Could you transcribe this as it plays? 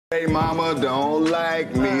They mama don't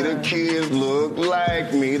like me, the kids look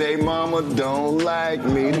like me. They mama don't like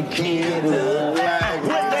me, the kids look like me.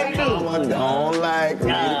 They mama don't like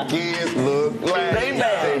me, the kids look like me.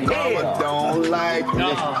 They mama don't like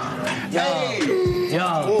me. Hey,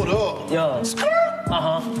 hold up.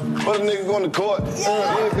 What a nigga going to court?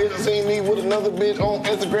 Yeah, bitch seen me with another bitch on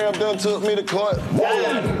Instagram, done took me to court.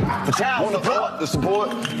 Want the support?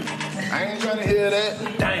 I ain't trying to hear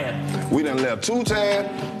that. Damn. We done left 2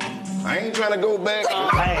 times. I ain't trying to go back.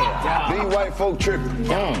 These white folk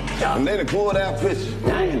tripping. And they done pulled out pictures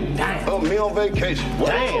of me on vacation.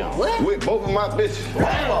 With both of my bitches.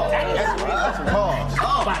 Asking me for some cars.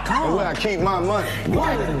 And where I keep my money.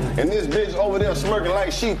 And this bitch over there smirking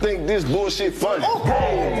like she think this bullshit funny.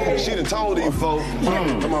 She done told these folks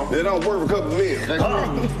they don't work for a couple meals.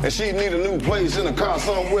 And she need a new place in a car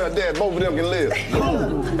somewhere that both of them can live.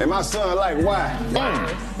 And my son like, why?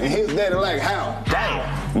 And his daddy like, how?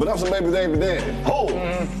 But I'm some baby daddy.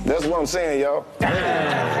 That's what I'm saying, y'all.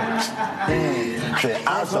 Say,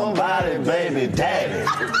 I'm somebody baby daddy.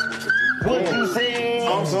 What you say?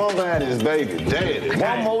 I'm somebody's baby daddy.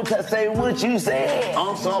 One more time, say what you say.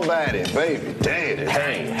 I'm somebody's baby daddy.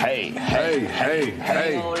 Hey.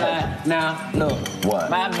 Now, look. What?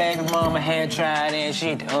 My baby mama had tried that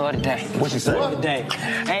shit the other day. What she said? The other day.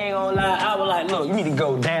 I ain't gonna lie, I was like, look, you need to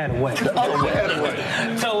go down the way. The other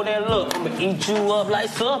way. Told her, look, I'm gonna eat you up like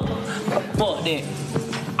supper. Fuck that.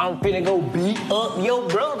 I'm finna go beat up your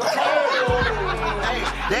brother.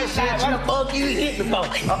 That shit What the fuck you hit me for?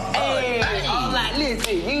 I'm like,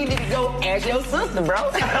 listen, you need to go ask your sister, bro.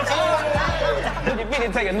 You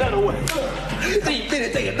finna take another one. See, you finna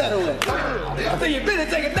take another one. See, you finna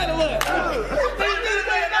take another one. See, you finna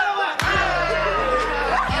take another one.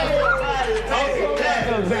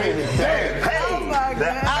 Baby daddy. Oh my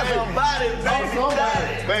God. I'm somebody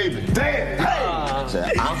baby daddy.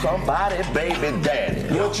 I'm somebody baby daddy.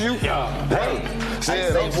 What you? Hey.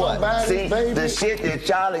 Said Say I'm what? somebody, See, baby. the shit that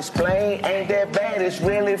y'all explain ain't that bad. It's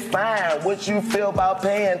really fine. What you feel about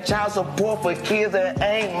paying child support for kids that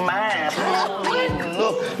ain't mine?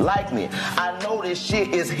 Look like me. I know this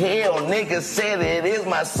shit is hell. Nigga said it is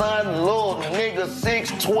my son, little nigga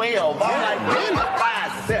 6'12". I'm like, this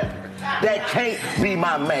 5'7". That can't be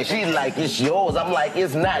my man. She like, it's yours. I'm like,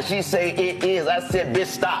 it's not. She say it is. I said, bitch,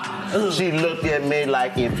 stop. She looked at me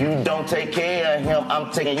like, if you don't take care of him, I'm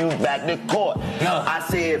taking you back to court. I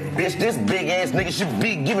said, bitch, this big ass nigga should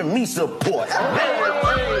be giving me support. Cause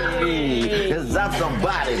I'm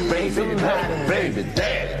somebody, baby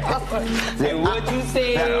daddy. And what you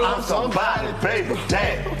said? I'm somebody, baby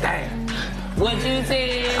daddy. What you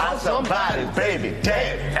said? I'm somebody, baby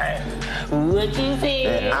daddy. What you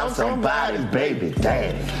said? I'm somebody's baby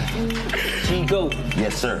daddy. Chico.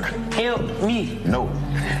 Yes, sir. Help me. No.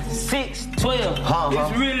 6'12".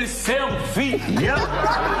 It's really 7 feet. Yep.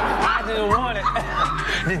 I just wanted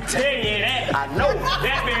to tell you that. I know.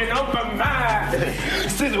 That been on my mind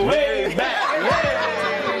since way back.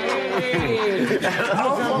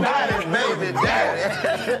 I'm somebody's baby daddy.